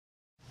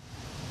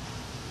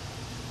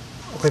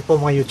Okay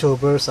po mga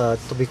YouTubers,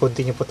 to be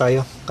continue po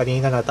tayo.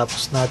 Kanina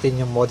natapos natin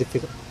yung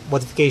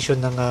modification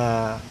ng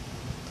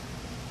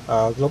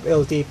Globe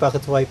Lte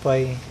packet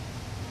wifi.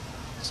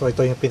 So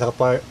ito yung pinaka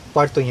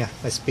part 2 nya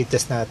na speed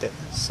test natin.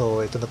 So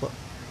ito na po.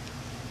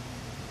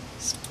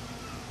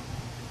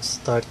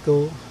 Start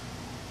go.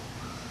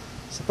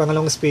 Sa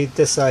pangalawang speed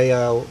test ay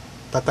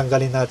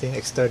tatanggalin natin yung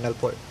external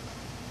port.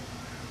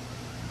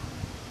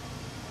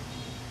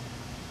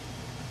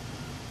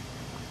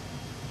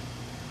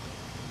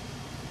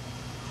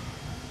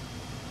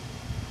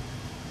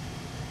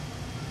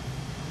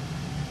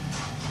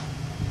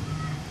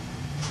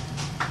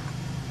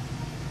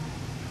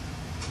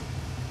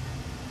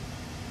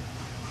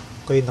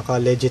 Okay,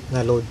 naka-legit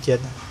na load yan.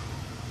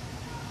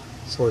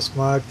 So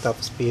smart,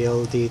 tapos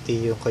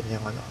PLDT yung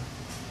kanyang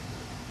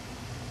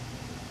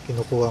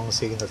kinukuha ang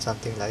signal,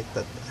 something like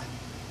that.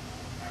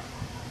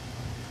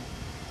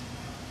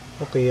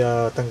 Okay,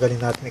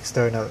 tanggalin natin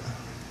external.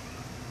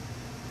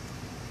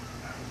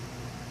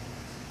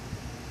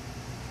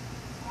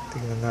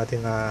 Tingnan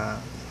natin na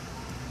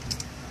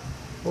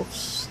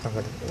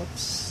tanggalin.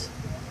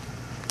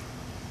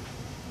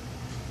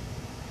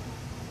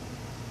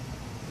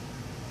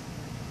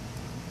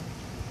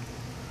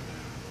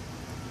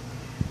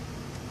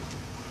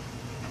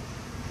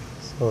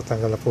 So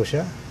tanggal na po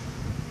siya.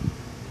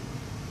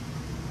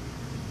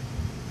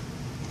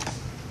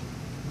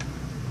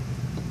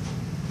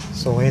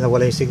 So ngayon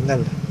nawala yung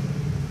signal.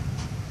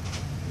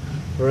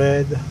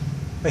 Red.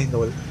 Ay,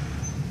 null.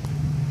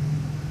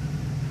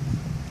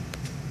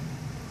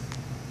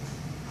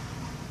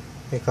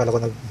 Okay, kala ko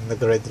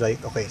nag-red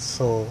light. Okay,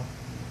 so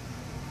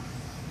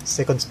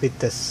second speed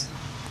test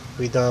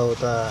without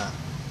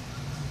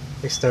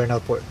external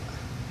port.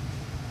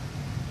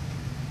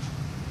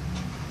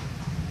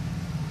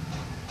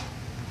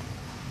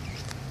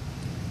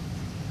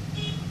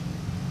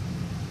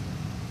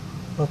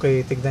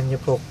 Okay, tignan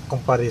nyo po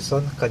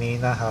comparison.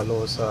 Kanina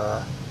halos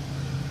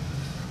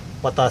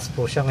mataas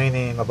po siya,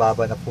 ngayon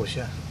mababa na po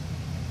siya.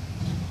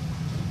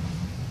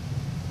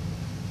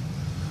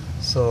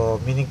 So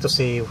meaning to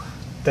say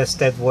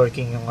tested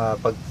working yung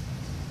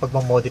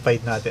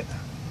pagmamodified natin.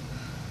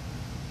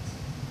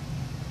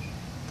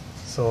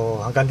 So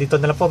hanggang dito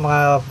na lang po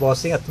mga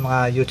bossing at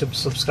mga YouTube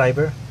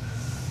subscriber.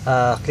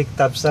 Click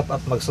thumbs up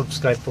at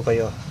mag-subscribe po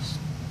kayo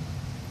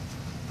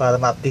para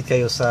ma-update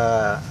kayo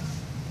sa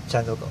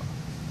channel ko.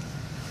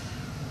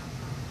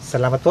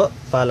 Salamat po.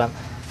 Paalam.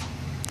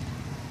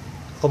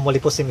 Ako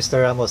muli po si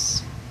Mr.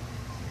 Ramos.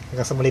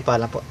 Hanggang sa muli,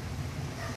 paalam po.